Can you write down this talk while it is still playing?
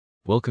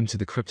Welcome to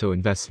the Crypto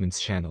Investments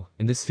channel.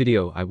 In this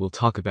video I will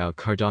talk about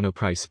Cardano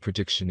price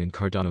prediction and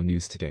Cardano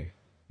news today.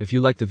 If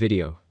you like the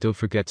video, don't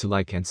forget to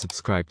like and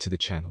subscribe to the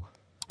channel.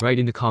 Write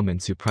in the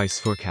comments your price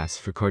forecast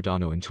for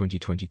Cardano in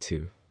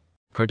 2022.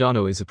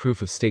 Cardano is a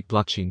proof-of-stake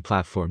blockchain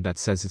platform that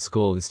says its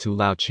goal is to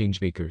allow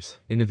changemakers,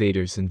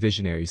 innovators and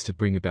visionaries to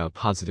bring about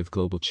positive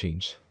global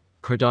change.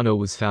 Cardano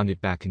was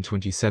founded back in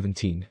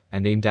 2017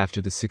 and named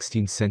after the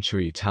 16th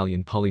century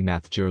Italian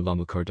polymath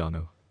Girolamo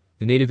Cardano.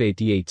 The native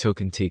Ada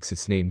token takes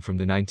its name from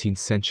the 19th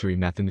century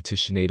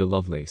mathematician Ada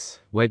Lovelace,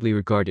 widely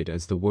regarded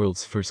as the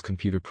world's first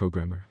computer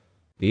programmer.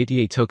 The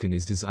Ada token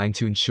is designed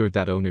to ensure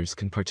that owners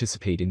can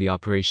participate in the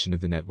operation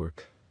of the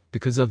network.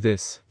 Because of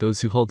this,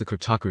 those who hold the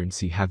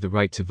cryptocurrency have the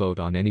right to vote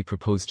on any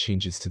proposed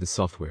changes to the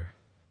software.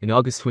 In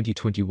August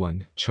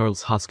 2021,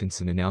 Charles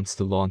Hoskinson announced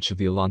the launch of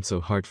the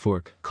Alonso hard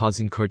fork,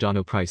 causing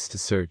Cardano price to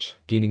surge,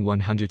 gaining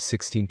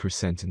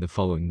 116% in the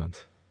following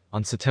month.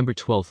 On September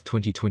 12,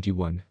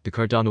 2021, the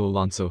Cardano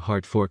Alonso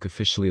hard fork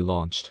officially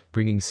launched,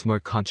 bringing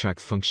smart contract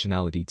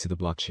functionality to the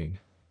blockchain.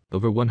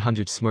 Over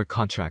 100 smart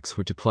contracts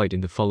were deployed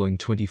in the following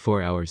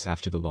 24 hours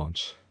after the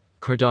launch.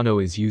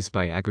 Cardano is used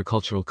by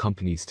agricultural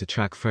companies to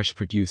track fresh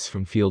produce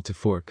from field to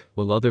fork,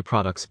 while other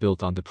products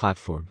built on the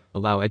platform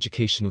allow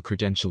educational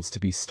credentials to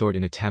be stored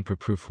in a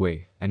tamper-proof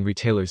way, and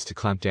retailers to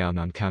clamp down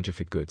on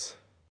counterfeit goods.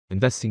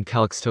 Investing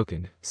Calyx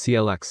token,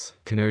 CLX,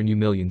 can earn you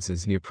millions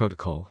as Near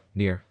Protocol,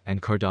 Near, and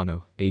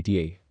Cardano,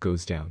 Ada,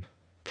 goes down.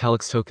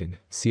 Calyx token,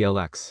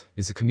 CLX,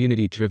 is a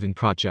community-driven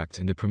project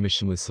and a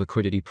permissionless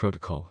liquidity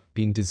protocol,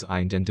 being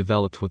designed and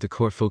developed with a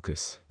core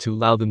focus to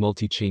allow the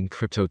multi-chain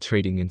crypto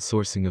trading and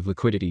sourcing of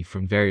liquidity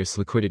from various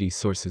liquidity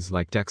sources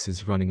like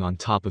DEXs running on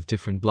top of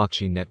different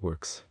blockchain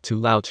networks, to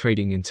allow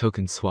trading in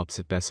token swaps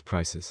at best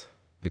prices.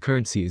 The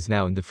currency is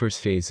now in the first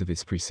phase of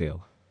its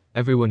pre-sale.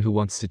 Everyone who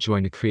wants to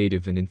join a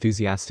creative and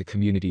enthusiastic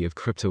community of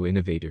crypto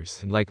innovators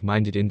and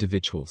like-minded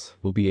individuals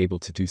will be able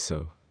to do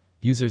so.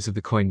 Users of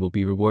the coin will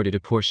be rewarded a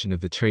portion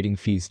of the trading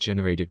fees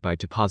generated by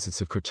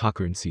deposits of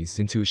cryptocurrencies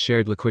into a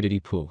shared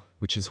liquidity pool,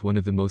 which is one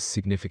of the most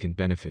significant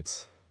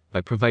benefits. By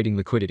providing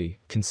liquidity,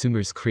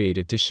 consumers create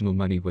additional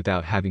money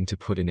without having to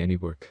put in any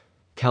work.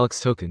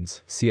 Calyx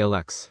tokens,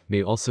 CLX,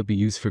 may also be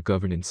used for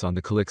governance on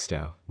the Calyx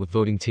DAO, with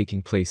voting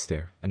taking place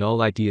there, and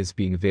all ideas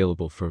being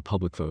available for a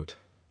public vote.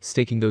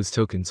 Staking those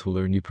tokens will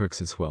earn you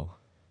perks as well.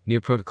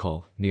 Near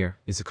Protocol, Near,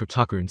 is a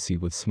cryptocurrency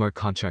with smart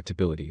contract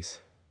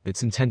abilities.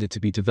 It's intended to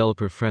be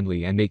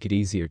developer-friendly and make it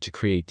easier to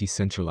create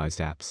decentralized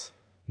apps.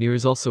 Near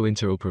is also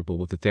interoperable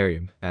with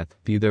Ethereum,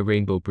 via their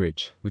Rainbow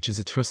Bridge, which is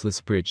a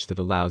trustless bridge that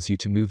allows you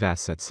to move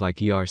assets like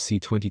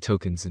ERC20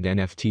 tokens and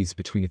NFTs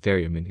between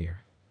Ethereum and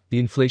Near. The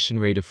inflation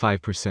rate of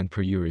 5%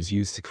 per year is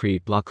used to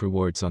create block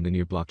rewards on the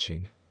Near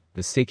blockchain.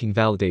 The staking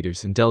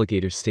validators and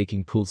delegators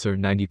staking pools earn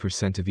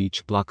 90% of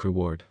each block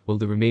reward, while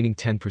the remaining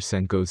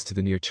 10% goes to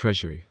the Near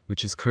treasury,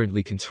 which is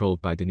currently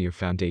controlled by the Near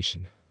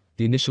Foundation.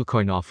 The initial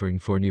coin offering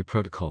for Near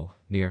Protocol,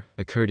 Near,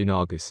 occurred in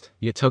August,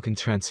 yet token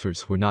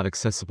transfers were not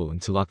accessible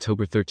until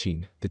October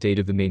 13, the date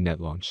of the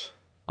mainnet launch.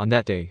 On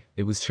that day,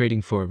 it was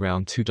trading for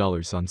around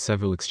 $2 on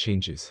several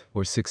exchanges,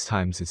 or 6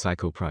 times its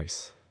ICO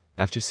price.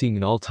 After seeing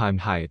an all-time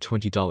high at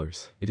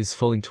 $20, it is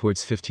falling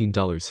towards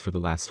 $15 for the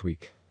last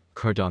week.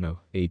 Cardano,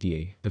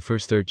 Ada, the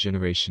first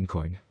third-generation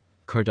coin.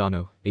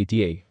 Cardano,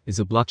 Ada, is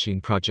a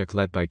blockchain project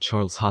led by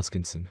Charles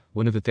Hoskinson,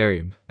 one of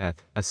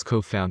Ethereum's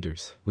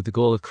co-founders, with the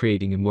goal of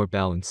creating a more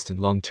balanced and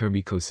long-term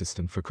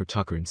ecosystem for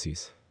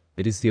cryptocurrencies.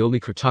 It is the only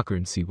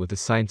cryptocurrency with a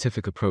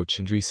scientific approach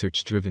and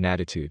research-driven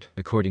attitude,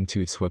 according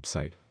to its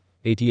website.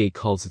 Ada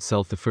calls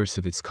itself the first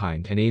of its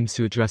kind and aims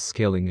to address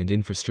scaling and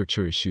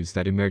infrastructure issues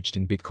that emerged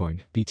in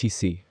Bitcoin,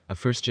 BTC, a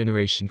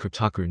first-generation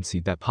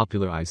cryptocurrency that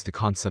popularized the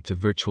concept of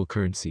virtual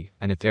currency,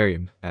 and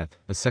Ethereum,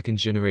 a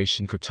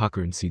second-generation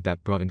cryptocurrency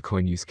that broadened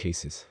coin use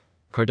cases.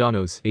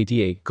 Cardano's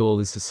Ada goal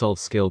is to solve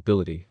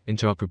scalability,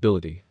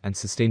 interoperability, and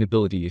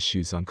sustainability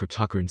issues on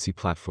cryptocurrency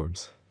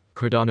platforms.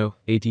 Cardano,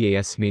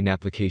 Ada's main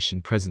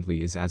application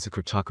presently is as a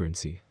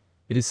cryptocurrency.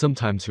 It is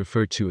sometimes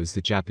referred to as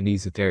the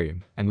Japanese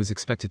Ethereum, and was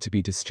expected to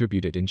be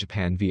distributed in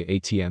Japan via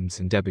ATMs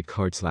and debit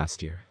cards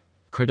last year.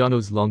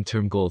 Cardano's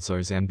long-term goals are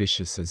as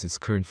ambitious as its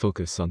current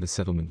focus on the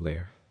settlement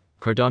layer.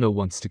 Cardano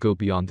wants to go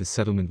beyond the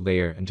settlement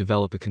layer and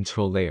develop a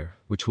control layer,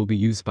 which will be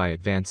used by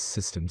advanced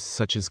systems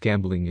such as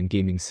gambling and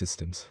gaming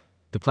systems.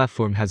 The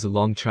platform has a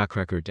long track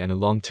record and a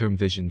long-term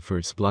vision for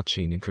its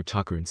blockchain and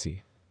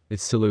cryptocurrency.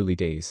 It's still early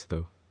days,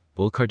 though.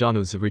 While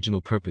Cardano's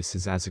original purpose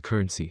is as a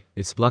currency,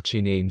 its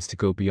blockchain aims to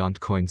go beyond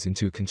coins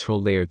into a control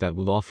layer that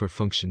will offer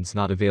functions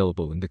not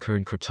available in the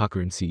current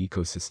cryptocurrency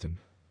ecosystem.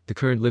 The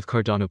current live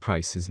Cardano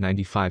price is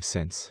 95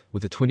 cents,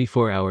 with a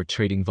 24-hour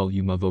trading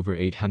volume of over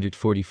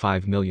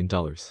 $845 million.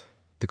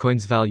 The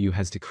coin's value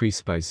has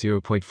decreased by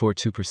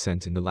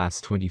 0.42% in the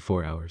last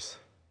 24 hours.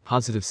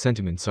 Positive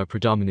sentiments are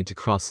predominant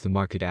across the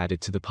market.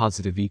 Added to the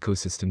positive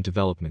ecosystem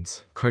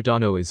developments,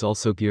 Cardano is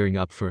also gearing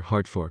up for a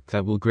hard fork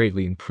that will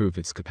greatly improve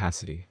its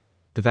capacity.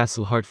 The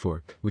Vassal hard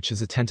fork, which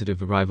has a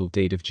tentative arrival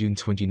date of June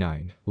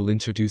 29, will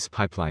introduce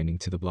pipelining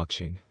to the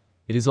blockchain.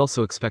 It is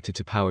also expected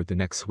to power the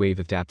next wave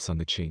of dApps on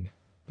the chain.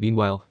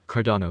 Meanwhile,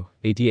 Cardano,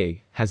 Ada,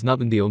 has not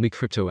been the only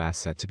crypto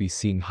asset to be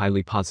seeing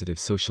highly positive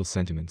social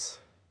sentiments.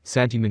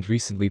 Santiment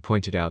recently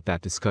pointed out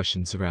that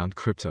discussions around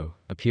crypto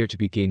appear to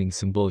be gaining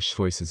some bullish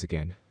voices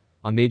again.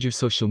 On major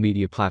social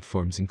media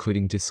platforms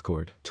including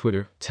Discord,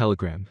 Twitter,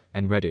 Telegram,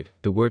 and Reddit,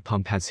 the word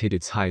pump has hit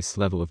its highest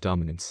level of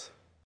dominance.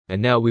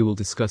 And now we will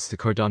discuss the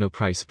Cardano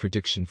price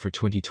prediction for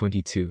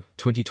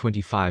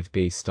 2022-2025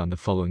 based on the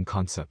following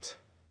concept.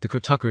 The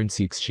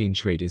cryptocurrency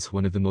exchange rate is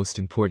one of the most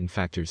important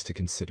factors to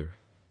consider.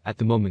 At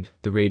the moment,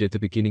 the rate at the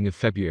beginning of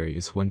February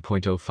is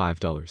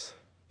 $1.05.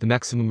 The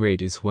maximum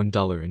rate is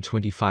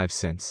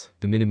 $1.25,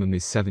 the minimum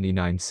is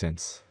 79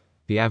 cents.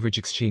 The average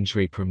exchange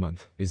rate per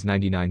month is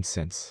 99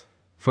 cents.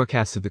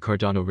 Forecast of the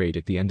Cardano rate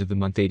at the end of the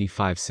month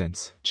 85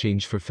 cents,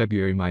 change for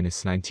February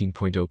minus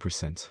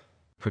 19.0%.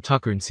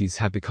 Cryptocurrencies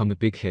have become a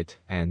big hit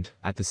and,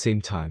 at the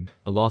same time,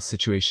 a loss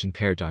situation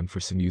paradigm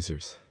for some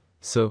users.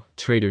 So,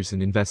 traders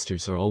and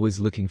investors are always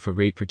looking for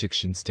rate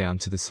predictions down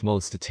to the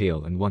smallest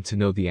detail and want to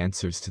know the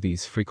answers to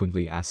these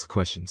frequently asked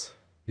questions.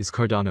 Is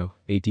Cardano,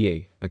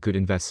 Ada, a good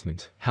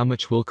investment? How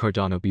much will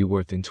Cardano be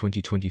worth in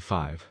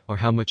 2025? Or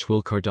how much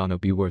will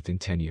Cardano be worth in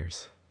 10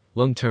 years?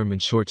 Long-term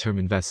and short-term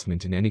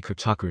investment in any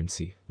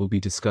cryptocurrency will be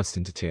discussed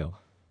in detail.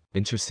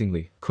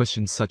 Interestingly,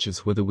 questions such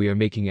as whether we are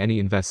making any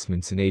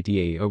investments in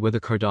Ada or whether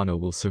Cardano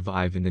will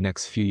survive in the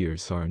next few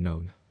years are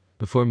unknown.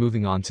 Before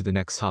moving on to the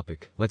next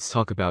topic, let's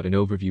talk about an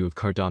overview of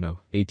Cardano,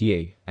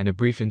 Ada, and a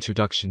brief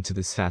introduction to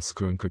this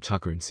fast-growing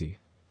cryptocurrency.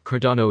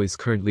 Cardano is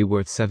currently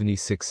worth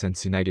 76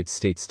 cents United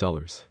States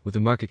dollars, with a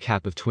market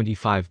cap of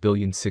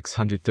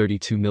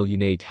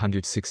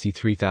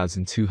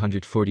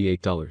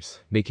 $25,632,863,248,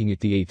 making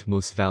it the 8th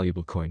most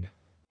valuable coin.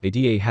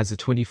 Ada has a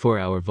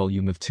 24-hour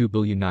volume of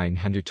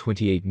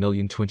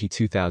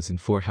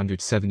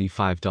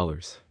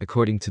 $2,928,022,475,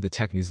 according to the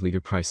Technews Leader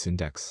Price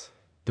Index.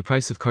 The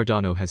price of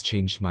Cardano has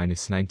changed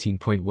minus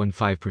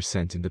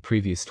 19.15% in the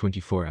previous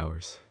 24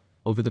 hours.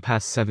 Over the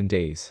past 7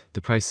 days,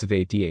 the price of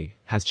Ada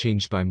has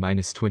changed by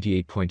minus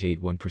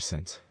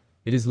 28.81%.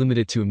 It is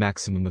limited to a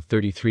maximum of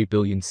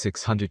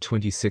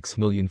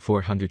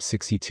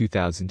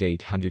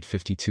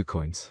 33,626,462,852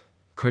 coins.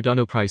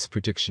 Cardano price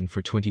prediction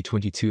for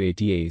 2022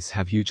 ADAs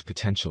have huge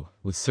potential.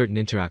 With certain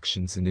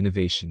interactions and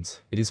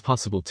innovations, it is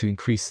possible to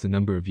increase the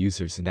number of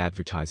users and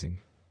advertising.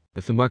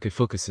 If the market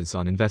focuses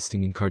on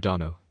investing in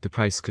Cardano, the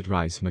price could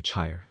rise much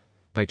higher.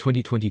 By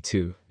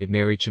 2022, it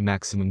may reach a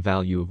maximum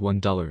value of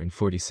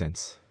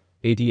 $1.40.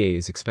 Ada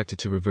is expected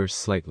to reverse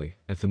slightly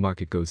if the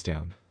market goes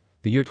down.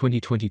 The year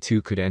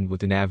 2022 could end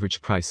with an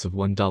average price of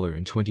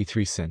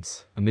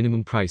 $1.23, a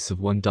minimum price of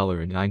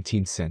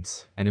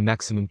 $1.19, and a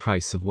maximum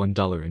price of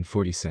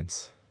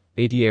 $1.40.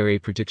 ADA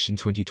prediction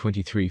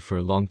 2023 for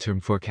a long-term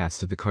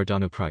forecast of the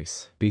Cardano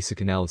price. Basic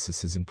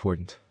analysis is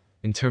important.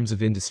 In terms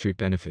of industry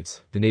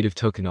benefits, the native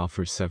token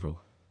offers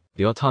several.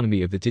 The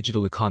autonomy of the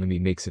digital economy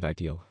makes it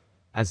ideal.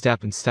 As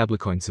dApp and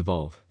stablecoins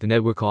evolve, the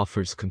network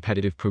offers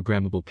competitive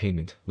programmable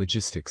payment,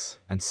 logistics,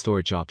 and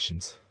storage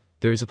options.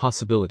 There is a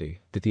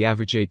possibility that the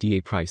average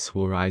ADA price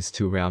will rise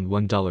to around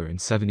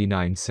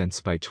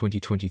 $1.79 by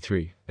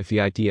 2023 if the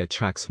idea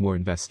attracts more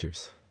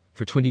investors.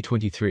 For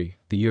 2023,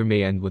 the year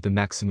may end with a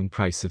maximum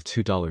price of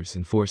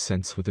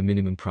 $2.04 with a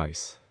minimum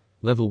price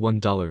level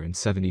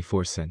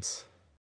 $1.74.